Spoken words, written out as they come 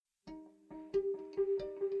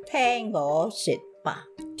聽我說吧，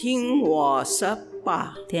聽我說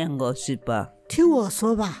吧，聽我說吧，聽我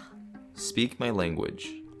說吧。 Speak my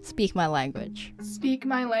language. Speak my language. Speak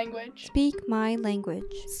my language. Speak my language.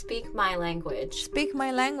 Speak my language. Speak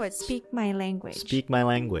my language. Speak my language. Speak my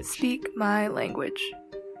language. Speak my language.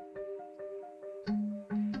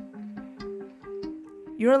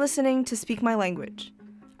 You're listening to Speak My Language,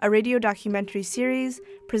 a radio documentary series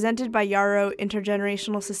presented by Yarrow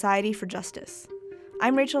Intergenerational Society for Justice.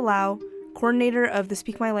 I'm Rachel Lau, coordinator of the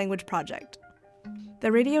Speak My Language project.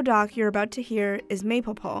 The radio doc you're about to hear is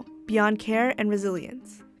Maypawpaw, Beyond Care and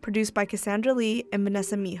Resilience, produced by Cassandra Lee and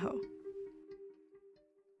Vanessa Miho.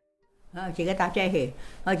 我自己搭車去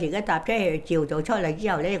照做出嚟之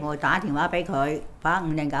後咧，我打電話俾佢，打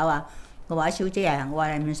509啊，我話小姐啊，我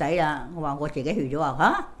話你唔使啦，我話我自己去咗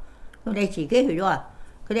啊嚇，咁你自己去咗啊？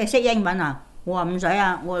佢哋識英文啊？我話唔使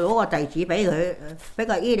啊，我攞個地址俾佢，俾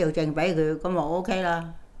個醫療證俾佢，咁就 OK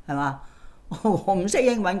啦，係嘛？我唔識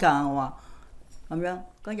英文㗎，我話咁樣，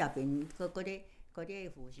咁入邊嗰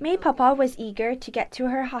啲護士。Maypawpaw was eager to get to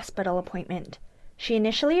her hospital appointment. She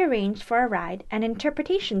initially arranged for a ride and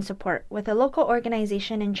interpretation support with a local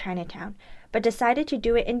organization in Chinatown, but decided to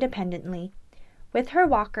do it independently. With her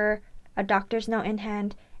walker, a doctor's note in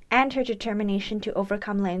hand, and her determination to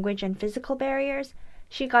overcome language and physical barriers,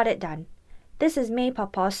 she got it done. This is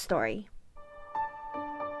Maypawpaw's story.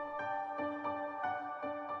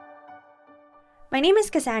 My name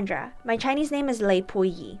is Cassandra. My Chinese name is Lei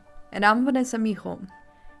Puyi. And I'm Vanessa Miho.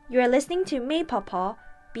 You are listening to Maypawpaw,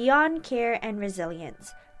 Beyond Care and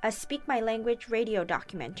Resilience, a Speak My Language radio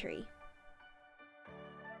documentary.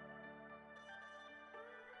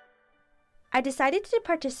 I decided to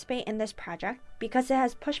participate in this project because it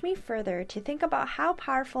has pushed me further to think about how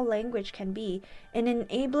powerful language can be in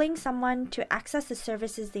enabling someone to access the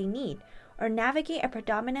services they need or navigate a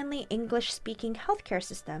predominantly English-speaking healthcare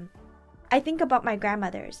system. I think about my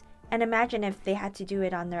grandmothers and imagine if they had to do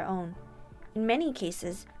it on their own. In many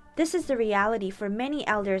cases, this is the reality for many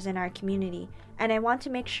elders in our community, and I want to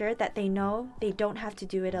make sure that they know they don't have to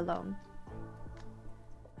do it alone.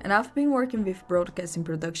 And I've been working with broadcasting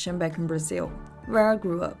production back in Brazil, where I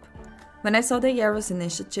grew up. When I saw the Yarrow's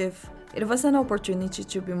initiative, it was an opportunity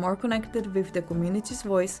to be more connected with the community's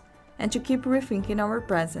voice and to keep rethinking our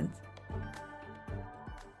present.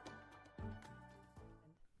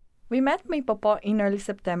 We met Maypawpaw in early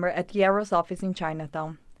September at Yarrow's office in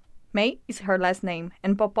Chinatown. May is her last name,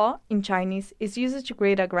 and Pawpaw in Chinese is used to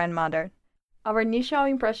greet a grandmother. Our initial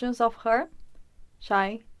impressions of her?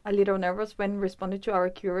 Shy, a little nervous when responding to our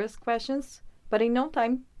curious questions, but in no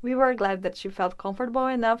time we were glad that she felt comfortable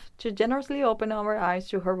enough to generously open our eyes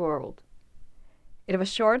to her world. It was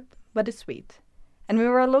short but sweet, and we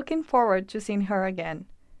were looking forward to seeing her again.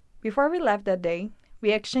 Before we left that day,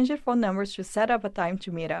 we exchanged phone numbers to set up a time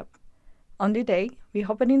to meet up. On the day, we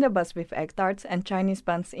hopped in the bus with egg tarts and Chinese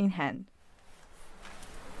buns in hand.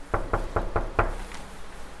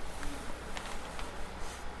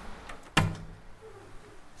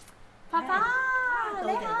 Papa,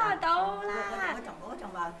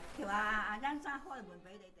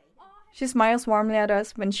 She smiles warmly at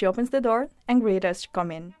us when she opens the door and greets us to come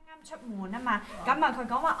in.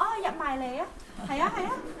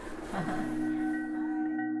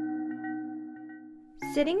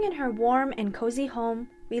 Sitting in her warm and cozy home,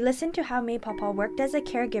 we listened to how Maypawpaw worked as a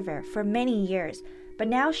caregiver for many years, but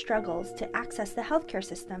now struggles to access the healthcare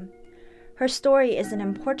system. Her story is an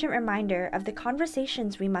important reminder of the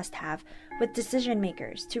conversations we must have with decision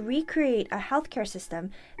makers to recreate a healthcare system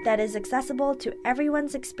that is accessible to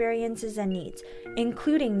everyone's experiences and needs,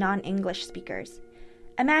 including non-English speakers.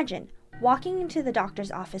 Imagine walking into the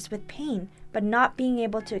doctor's office with pain, but not being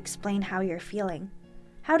able to explain how you're feeling.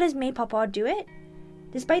 How does Maypawpaw do it?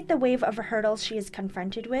 Despite the wave of hurdles she is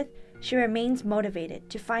confronted with, she remains motivated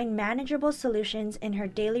to find manageable solutions in her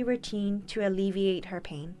daily routine to alleviate her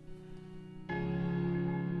pain.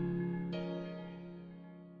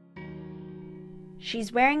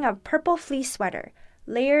 She's wearing a purple fleece sweater,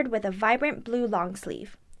 layered with a vibrant blue long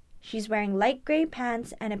sleeve. She's wearing light gray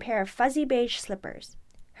pants and a pair of fuzzy beige slippers.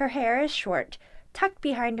 Her hair is short, tucked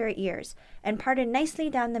behind her ears, and parted nicely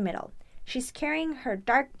down the middle. She's carrying her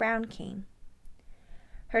dark brown cane.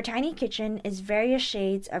 Her tiny kitchen is various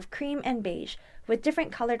shades of cream and beige with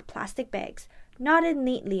different colored plastic bags knotted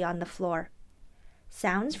neatly on the floor.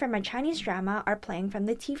 Sounds from a Chinese drama are playing from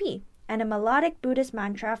the TV, and a melodic Buddhist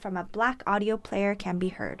mantra from a black audio player can be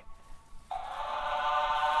heard.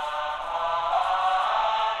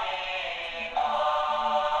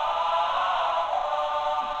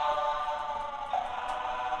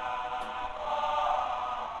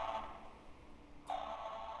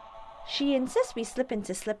 She insists we slip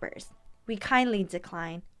into slippers. We kindly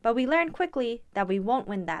decline, but we learn quickly that we won't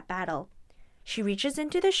win that battle. She reaches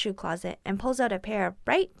into the shoe closet and pulls out a pair of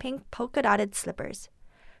bright pink polka-dotted slippers.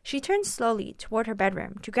 She turns slowly toward her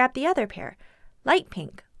bedroom to grab the other pair, light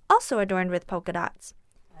pink, also adorned with polka dots.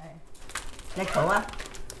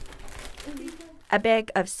 A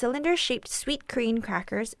bag of cylinder-shaped sweet cream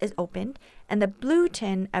crackers is opened, and the blue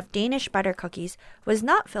tin of Danish butter cookies was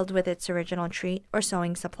not filled with its original treat or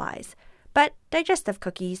sewing supplies, but digestive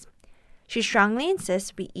cookies. She strongly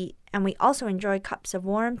insists we eat, and we also enjoy cups of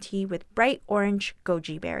warm tea with bright orange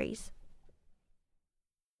goji berries.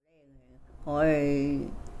 我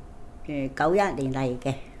91年嚟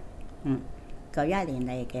嘅，91年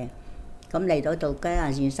嚟嘅，咁嚟到度梗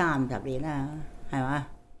係算30年啦，係嘛？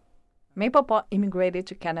 May Papa immigrated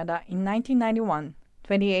to Canada in 1991,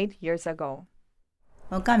 28 years ago.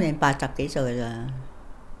 我今年80幾歲啦，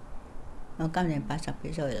我今年80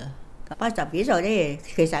幾歲啦。80幾歲咧，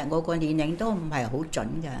其實我個年齡都唔係好準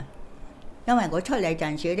㗎，因為我出嚟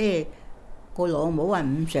陣時咧，個老母係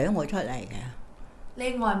唔想我出嚟嘅。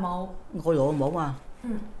你外母？我老母啊，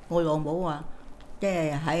我老母啊，即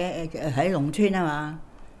係喺農村啊嘛，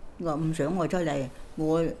我唔想我出嚟，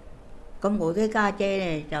我啲家姐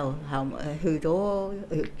咧就去咗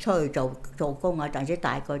出去做工啊，陣時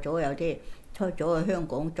大個咗有啲出咗去香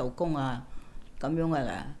港做工啊，咁樣㗎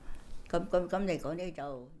啦。咁嚟講咧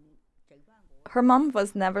就。 Her mom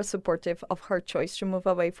was never supportive of her choice to move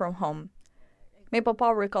away from home. May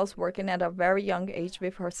Papa recalls working at a very young age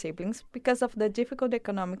with her siblings because of the difficult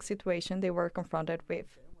economic situation they were confronted with.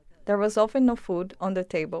 There was often no food on the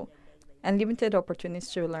table and limited opportunities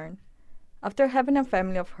to learn. After having a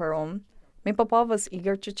family of her own, May Papa was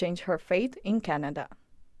eager to change her fate in Canada.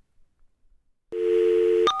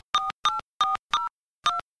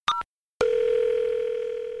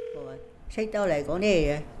 識到嚟講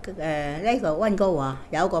咧，呢個溫哥華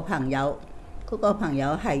有個朋友，嗰個朋友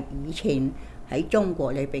係以前喺中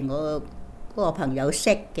國裏邊我嗰個朋友識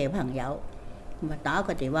嘅朋友，咪打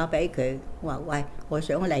個電話俾佢，話喂，我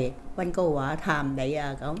想嚟溫哥華探你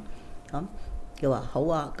啊咁，佢話好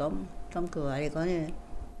啊，咁佢話你講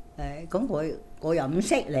咧，咁我又唔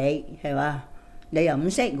識你係嘛，你又唔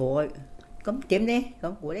識我，咁點咧？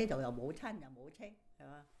咁我呢度又冇親又冇戚係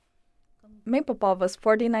嘛？ May Papa was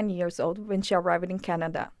 49 years old when she arrived in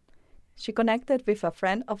Canada. She connected with a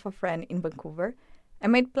friend of a friend in Vancouver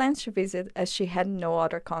and made plans to visit as she had no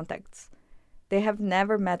other contacts. They have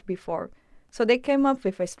never met before, so they came up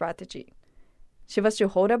with a strategy. She was to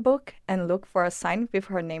hold a book and look for a sign with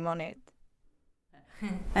her name on it.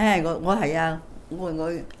 我係啊，我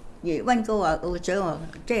溫哥華我想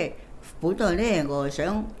即係本來咧，我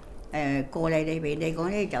想過嚟呢邊，你講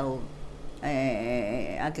咧就。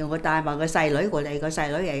叫我帶埋個細女過嚟，個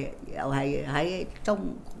細女又係喺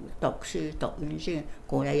中讀書，讀完書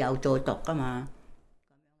過嚟又再讀㗎嘛。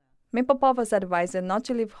May Papa was advised not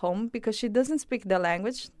to leave home because she doesn't speak the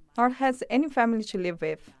language nor has any family to live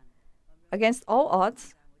with. Against all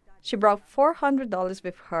odds, she brought $400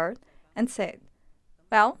 with her and said,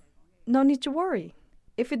 "Well, no need to worry.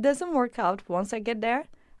 If it doesn't work out once I get there,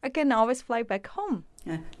 I can always fly back home."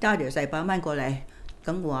 揸條400蚊過嚟。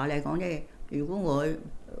 咁我話你講咧，如果我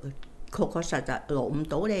確實落唔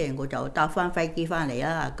到咧，我就搭翻飛機翻嚟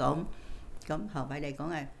啦。咁後尾嚟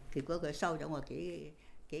講係，結果佢收咗我幾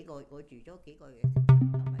個，我住咗幾個月。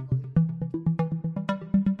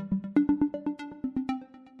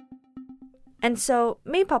And so,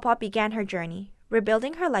 May Papa began her journey,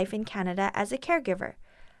 rebuilding her life in Canada as a caregiver,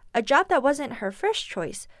 a job that wasn't her first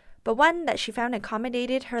choice, but one that she found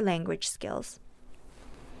accommodated her language skills.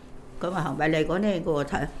 咁後尾嚟講咧，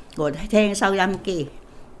我聽收音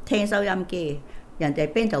機，人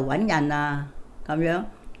哋邊度揾人啊咁樣，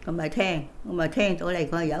咁咪聽到嚟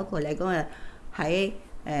講有一個嚟講啊喺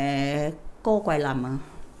歌桂林啊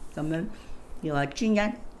咁樣，又話專一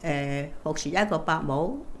服侍一個伯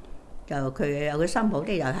母，就佢有個新抱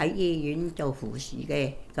咧又喺醫院做護士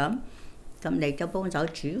嘅，咁你就幫手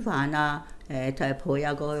煮飯啊，就係陪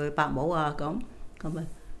下個伯母啊咁啊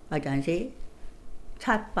有陣時。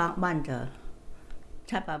 700蚊咋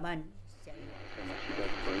？700蚊。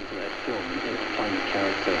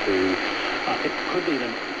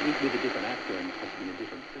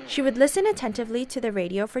She would listen attentively to the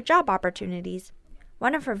radio for job opportunities.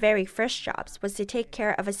 One of her very first jobs was to take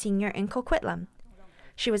care of a senior in Coquitlam.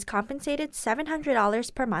 She was compensated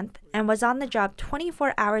 $700 per month and was on the job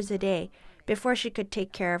 24 hours a day before she could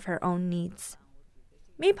take care of her own needs.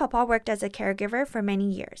 May Papa worked as a caregiver for many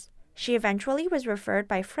years. She eventually was referred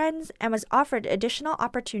by friends and was offered additional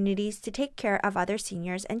opportunities to take care of other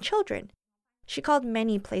seniors and children. She called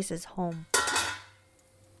many places home.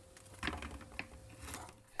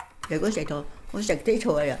 如果食菜，我食啲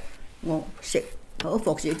菜啊，我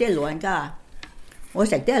服侍啲老人家，我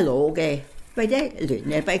食啲係老嘅，俾啲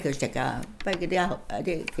嫩嘅俾佢食啊，俾嗰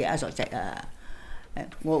啲其他熟食啊。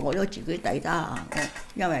我都自己抵得啊，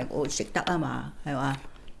因為我食得啊嘛，係嘛？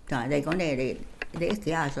但係你講你幾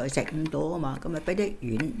廿歲食唔到啊嘛，咁咪俾啲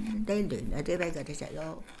軟啲嫩啊啲俾佢哋食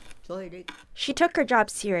咯。所以啲 She took her job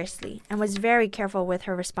seriously and was very careful with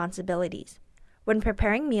her responsibilities. When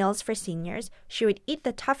preparing meals for seniors, she would eat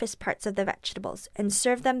the toughest parts of the vegetables and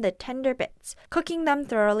serve them the tender bits, cooking them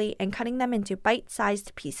thoroughly and cutting them into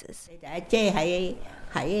bite-sized pieces. 即係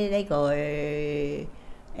喺呢個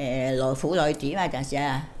來婦女點啊，陣時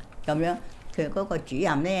啊咁樣，佢嗰個主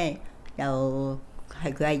任咧又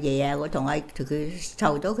係佢阿爺啊，我同佢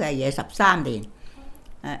湊咗佢阿爺13年，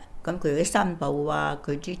咁佢啲新抱啊，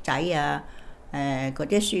佢啲仔啊，嗰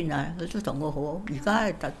啲孫啊，佢都同我好，而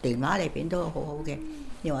家電話裏邊都好好嘅，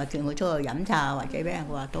又話叫我出去飲茶或者咩，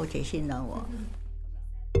我話多謝先啦喎。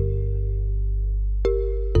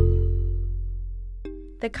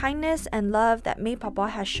The kindness and love that May Papa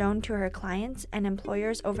has shown to her clients and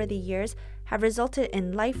employers over the years have resulted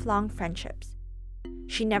in lifelong friendships.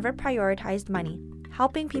 She never prioritized money.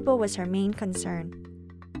 Helping people was her main concern.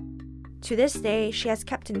 To this day, she has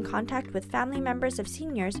kept in contact with family members of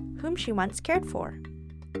seniors whom she once cared for.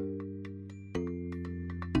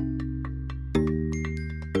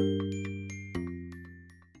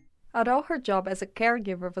 Although her job as a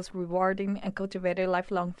caregiver was rewarding and cultivated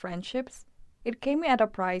lifelong friendships, it came at a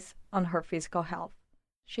price on her physical health.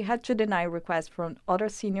 She had to deny requests from other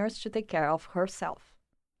seniors to take care of herself.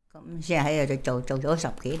 咁先喺度做咗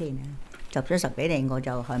10幾年啊，做咗10幾年我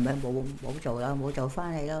就係咪冇做啦，冇做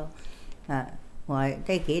翻嚟咯。我話呢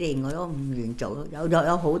幾年我都唔願做，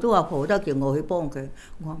有好多阿婆都叫我去幫佢，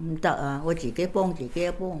我話唔得啊，我自己幫自己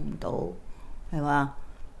都幫唔到，係嘛？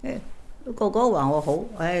個個話我好，我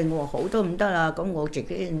話好都唔得啦，咁我自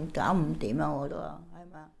己搞唔掂啊，我都話係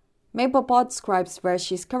嘛。May Papa describes where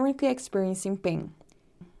she is currently experiencing pain.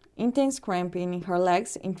 Intense cramping in her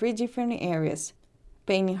legs in 3 different areas,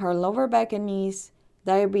 pain in her lower back and knees,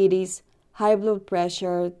 diabetes, high blood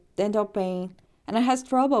pressure, dental pain, and has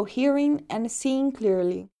trouble hearing and seeing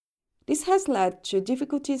clearly. This has led to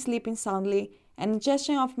difficulty sleeping soundly and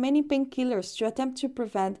ingestion of many painkillers to attempt to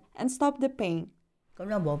prevent and stop the pain. 咁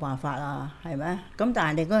都冇辦法啦，係咪？咁但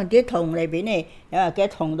係你嗰啲痛裏邊咧，有日幾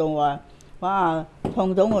痛到我，哇！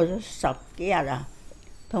痛到我10幾日啊！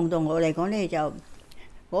痛到我嚟講咧就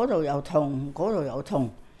嗰度又痛，嗰度又痛，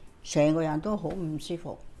成個人都好唔舒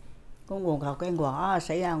服。咁我究竟話啊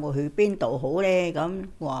死啊！我去邊度好咧？咁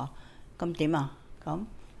話咁點啊？咁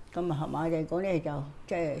係咪嚟講咧就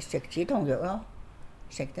即係食止痛藥咯，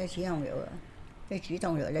食啲止痛藥啊！啲止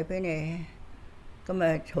痛藥裏邊咧，咁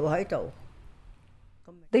咪坐喺度。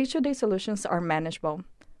Day-to-day solutions are manageable.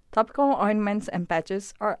 Topical ointments and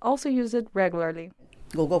patches are also used regularly.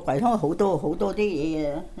 我個櫃桶好多啲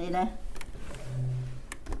嘢嘅，你睇，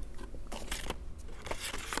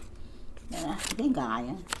啲牙啊，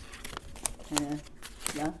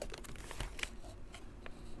有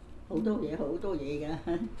好多嘢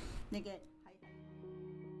㗎，呢個。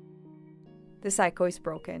The cycle is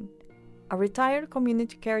broken. A retired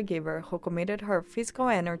community caregiver who committed her physical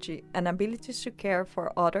energy and abilities to care for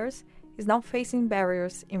others is now facing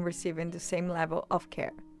barriers in receiving the same level of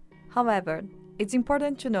care. However, it's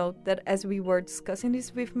important to note that as we were discussing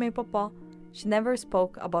this with May Papa, she never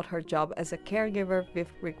spoke about her job as a caregiver with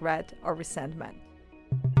regret or resentment.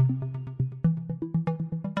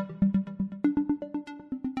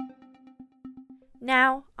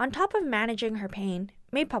 Now, on top of managing her pain,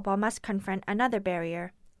 May Papa must confront another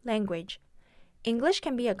barrier: language. English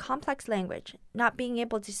can be a complex language. Not being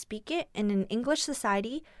able to speak it in an English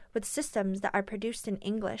society with systems that are produced in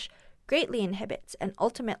English greatly inhibits and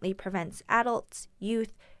ultimately prevents adults,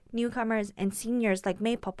 youth, newcomers, and seniors like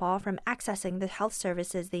May Papa from accessing the health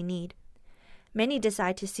services they need. Many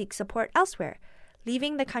decide to seek support elsewhere,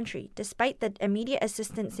 leaving the country despite the immediate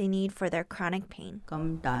assistance they need for their chronic pain.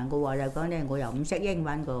 咁但係我話就講咧，我又唔識英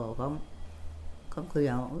文㗎喎，咁佢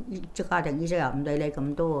又即家庭醫生又唔理你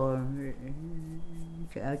咁多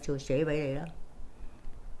喎，就寫俾你啦，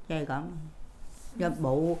即係咁。又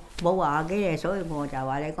冇話嘅嘢，所以我就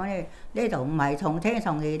話你講咧，呢度唔係同聽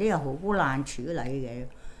同氣，呢個好難處理嘅，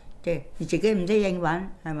即係你自己唔識英文，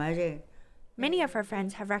係咪先？ Many of her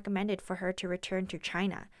friends have recommended for her to return to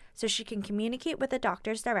China so she can communicate with the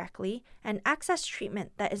doctors directly and access treatment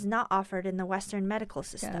that is not offered in the Western medical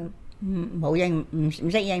system. 唔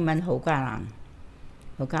識英文好艱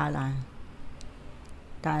難。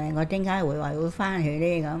但係我點解會話會翻去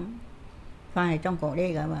呢？咁翻去中國呢？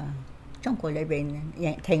咁啊？中國裏邊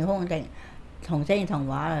停空定同聲同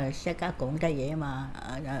話啊，識得講得嘢啊嘛，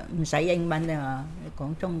唔使英文啊嘛，你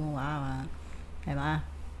講中國話啊嘛，係嘛？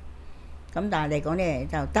咁但係嚟講咧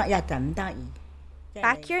就得一就唔得二。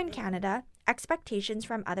Back here in Canada, expectations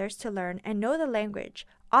from others to learn and know the language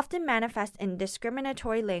often manifest in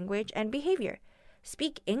discriminatory language and behavior.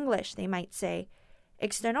 Speak English, they might say.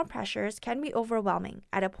 External pressures can be overwhelming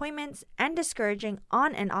at appointments and discouraging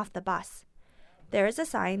on and off the bus. There is a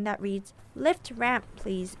sign that reads, "Lift ramp,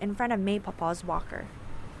 please," in front of May Papa's walker.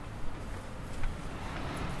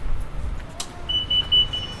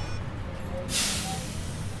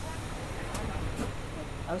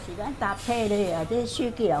 有時間搭車咧，有啲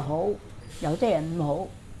司機又好，有啲人唔好，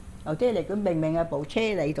有啲嚟講明明係部車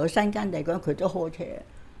嚟到新間嚟講，佢都開車，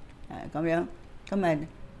咁樣，咁啊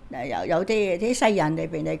有啲西人裏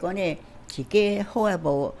邊嚟講咧，自己開一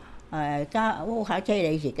部烏卡車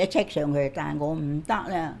你自己車上去，但係我唔得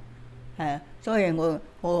啦，所以我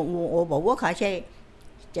部烏卡車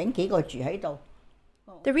整幾個住喺度。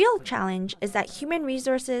The real challenge is that human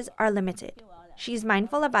resources are limited. She's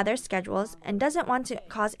mindful of others' schedules and doesn't want to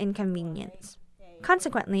cause inconvenience.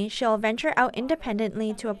 Consequently, she'll venture out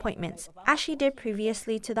independently to appointments, as she did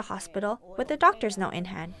previously to the hospital, with a doctor's note in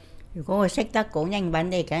hand. 如果我識得講英文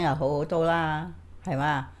咧，梗係好好多啦，係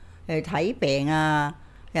嘛？去睇病啊，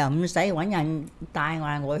又唔使揾人帶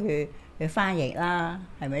我去翻譯啦，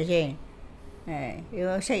係咪先？如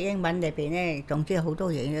果識英文裏邊咧，總之好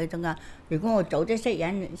多嘢嘅中間。如果我早啲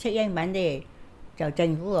識英文咧，就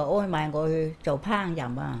政府就安排我去做烹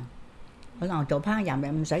飪啊，可能做烹飪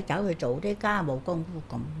又唔使走去做啲家務功夫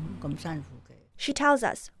咁辛苦嘅。She tells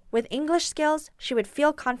us, with English skills, she would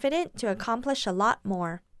feel confident to accomplish a lot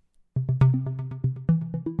more.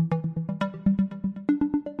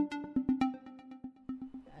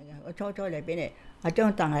 我初裏邊嚟，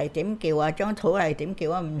張凳係點叫啊？張枱係點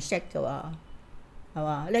叫啊？唔識嘅喎，係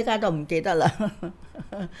嘛？呢家都唔記得啦。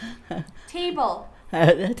Table.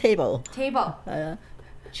 table. Table. 係啊。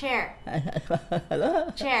Chair. 係咯。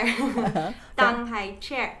Chair. 凳係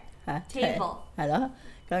chair. Table. 係咯。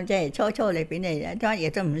咁即係初裏邊嚟，乜嘢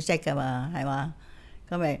都唔識嘅嘛，係嘛？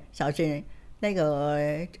咁咪就算呢個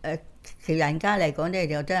其人家嚟講咧，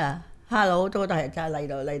就真係 hello 都係就嚟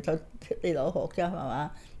到學啫，係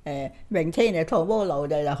嘛？明天嚟套波路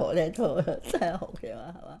就學呢套真係學嘅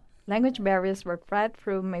嘛，係嘛？Language barriers were thread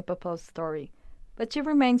through May Papa's story, but she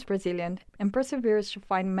remains resilient and perseveres to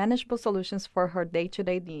find manageable solutions for her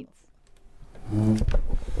day-to-day needs.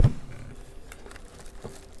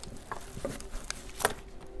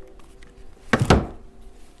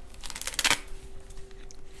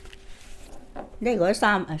 呢個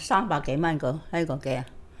300幾蚊個，呢個幾啊？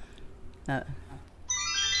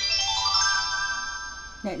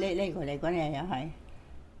呢個嚟講咧又係。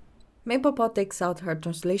May Papa takes out her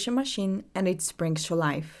translation machine and it springs to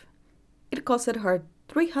life. It costed her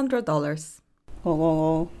 $300.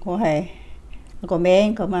 我係個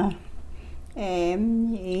名咁啊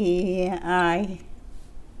 ，MEI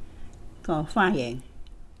個翻譯。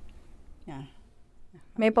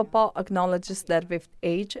May Papa acknowledges that with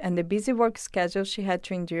age and the busy work schedule she had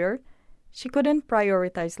to endure, she couldn't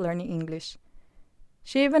prioritize learning English.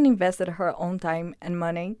 She even invested her own time and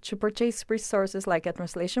money to purchase resources like a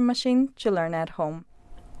translation machine to learn at home.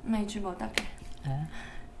 咪全部得嘅。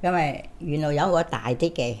因為原來有個大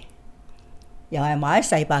啲嘅，又係買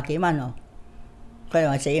400幾蚊喎。佢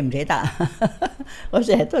話捨唔捨得？我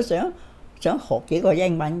成日都想學幾個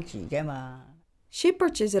英文字啫嘛。She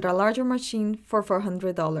purchased a larger machine for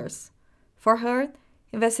 $400. For her,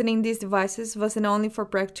 investing in these devices wasn't only for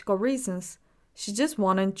practical reasons. She just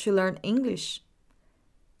wanted to learn English.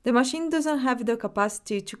 The machine doesn't have the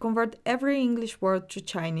capacity to convert every English word to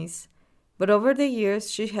Chinese, but over the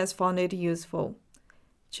years she has found it useful.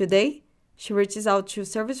 Today, she reaches out to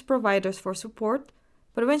service providers for support,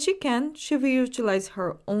 but when she can, she will utilize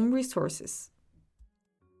her own resources.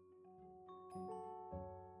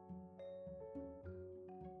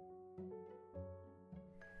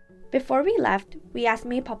 Before we left, we asked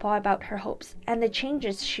May Papa about her hopes and the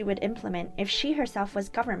changes she would implement if she herself was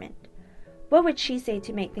government. What would she say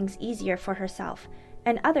to make things easier for herself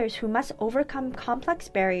and others who must overcome complex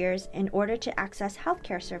barriers in order to access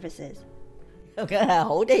healthcare services? 梗係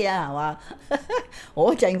好啲啊，係嘛？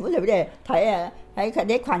我政府裏邊睇下喺佢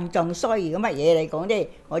啲群眾需要乜嘢嚟講咧，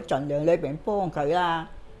我盡量裏邊幫佢啦，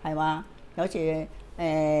係嘛？有時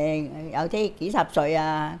有啲幾十歲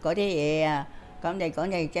啊嗰啲嘢啊，咁你講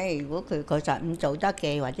你即係如果佢確實唔做得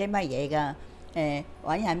嘅或者乜嘢㗎，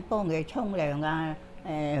揾人幫佢沖涼啊，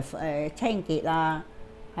清潔啊，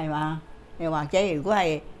係嘛？又或者如果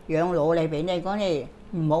係養老裏邊你講你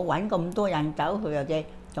唔好揾咁多人走去嘅，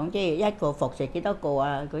總之一個服侍幾多個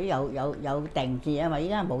啊？佢有定時啊嘛，依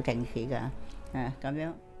家冇定時㗎，咁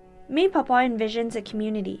樣。May Papa envisions a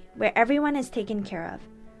community where everyone is taken care of.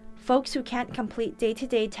 Folks who can't complete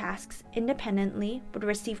day-to-day tasks independently would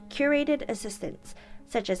receive curated assistance,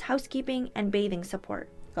 such as housekeeping and bathing support.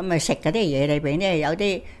 咁咪食嗰啲嘢裏邊咧，有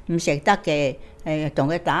啲唔食得嘅，同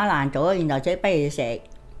佢打爛咗，然後再俾佢食，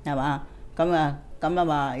係嘛？咁啊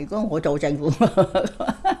嘛，如果我做政府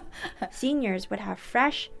Seniors would have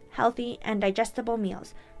fresh, healthy, and digestible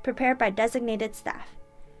meals prepared by designated staff.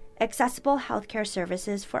 Accessible healthcare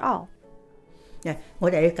services for all.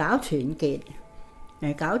 我哋要搞團結，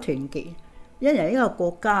因為呢個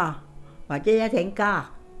國家或者一整家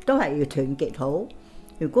都係要團結好。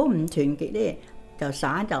如果唔團結咧，就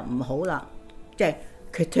散就唔好啦。即係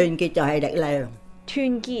佢團結就係力量。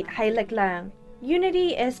團結係力量。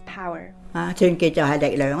Unity is power. 團結就係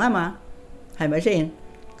力量啊嘛，係咪先？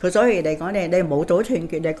佢所以嚟講咧，你冇到團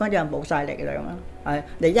結嚟講就冇晒力量啦。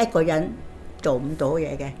你一個人做唔到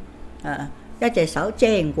嘢嘅。一隻手遮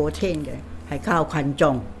唔過天嘅，係靠群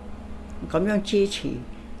眾咁樣支持，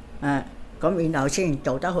咁然後先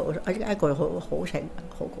做得好一個好成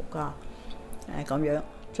好國家，咁樣。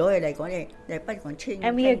所以嚟講咧，你不管千。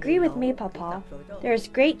And we agree with May Papa. There is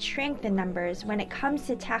great strength in numbers when it comes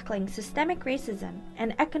to tackling systemic racism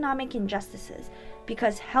and economic injustices,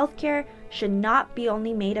 because healthcare should not be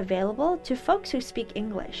only made available to folks who speak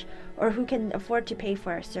English or who can afford to pay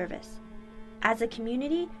for a service. As a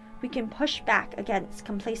community, we can push back against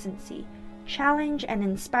complacency, challenge and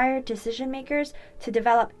inspire decision makers to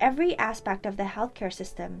develop every aspect of the healthcare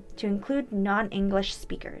system to include non-English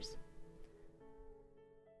speakers.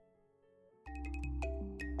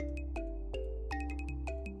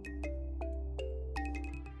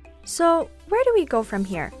 So, where do we go from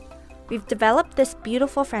here? We've developed this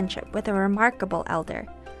beautiful friendship with a remarkable elder.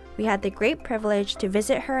 We had the great privilege to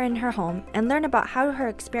visit her in her home and learn about how her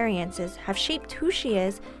experiences have shaped who she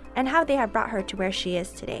is and how they have brought her to where she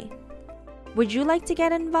is today. Would you like to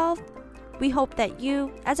get involved? We hope that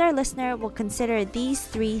you, as our listener, will consider these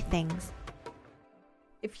 3 things.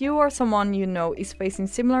 If you or someone you know is facing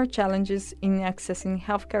similar challenges in accessing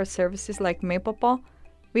healthcare services like May Papa,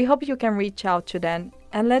 we hope you can reach out to them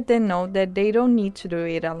and let them know that they don't need to do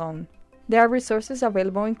it alone. There are resources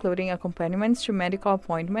available including accompaniments to medical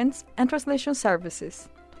appointments and translation services.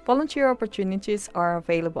 Volunteer opportunities are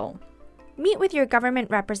available. Meet with your government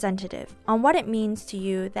representative on what it means to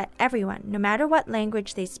you that everyone, no matter what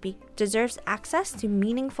language they speak, deserves access to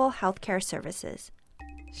meaningful healthcare services.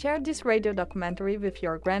 Share this radio documentary with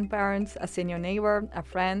your grandparents, a senior neighbor, a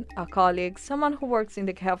friend, a colleague, someone who works in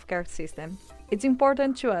the healthcare system. It's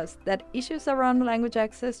important to us that issues around language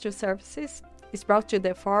access to services is brought to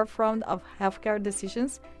the forefront of healthcare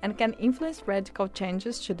decisions and can influence radical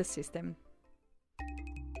changes to the system.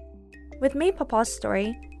 With May Papa's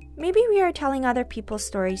story, maybe we are telling other people's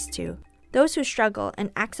stories too. Those who struggle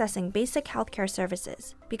in accessing basic healthcare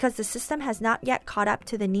services because the system has not yet caught up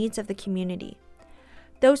to the needs of the community.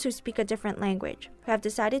 Those who speak a different language, who have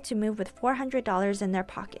decided to move with $400 in their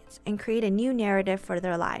pockets and create a new narrative for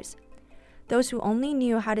their lives. Those who only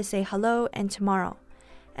knew how to say hello and tomorrow,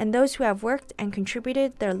 and those who have worked and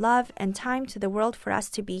contributed their love and time to the world for us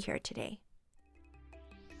to be here today.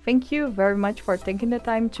 Thank you very much for taking the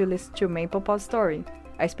time to listen to May Papa's story.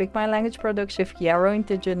 I Speak My Language production with Yarrow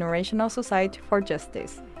Intergenerational Society for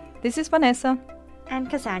Justice. This is Vanessa.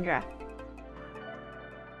 And Cassandra.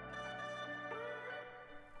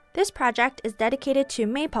 This project is dedicated to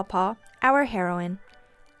May Papa, our heroine,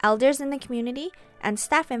 elders in the community, and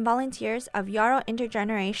staff and volunteers of Yarrow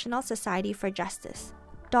Intergenerational Society for Justice.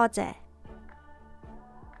 多謝.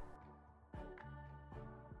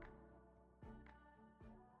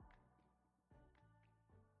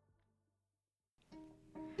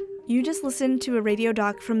 You just listened to a radio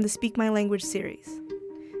doc from the Speak My Language series.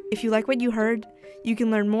 If you like what you heard, you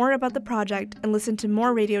can learn more about the project and listen to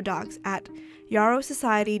more radio docs at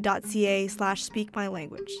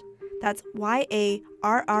yarrowsociety.ca/speakmylanguage. That's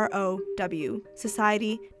YARROW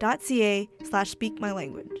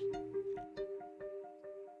society.ca/speakmylanguage.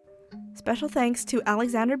 Special thanks to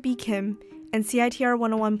Alexander B. Kim and CITR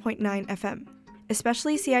 101.9 FM,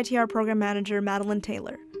 especially CITR Program Manager Madeline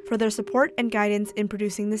Taylor, for their support and guidance in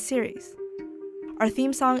producing this series. Our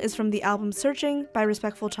theme song is from the album Searching by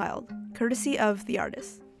Respectful Child, courtesy of the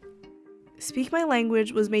artist. Speak My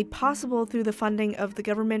Language was made possible through the funding of the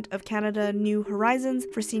Government of Canada New Horizons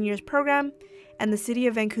for Seniors program and the City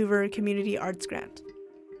of Vancouver Community Arts Grant.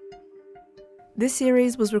 This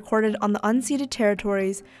series was recorded on the unceded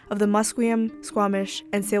territories of the Musqueam, Squamish,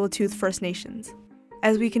 and Tsleil-Waututh First Nations.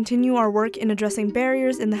 As we continue our work in addressing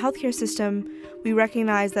barriers in the healthcare system, we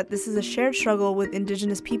recognize that this is a shared struggle with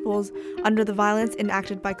Indigenous peoples under the violence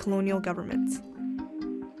enacted by colonial governments.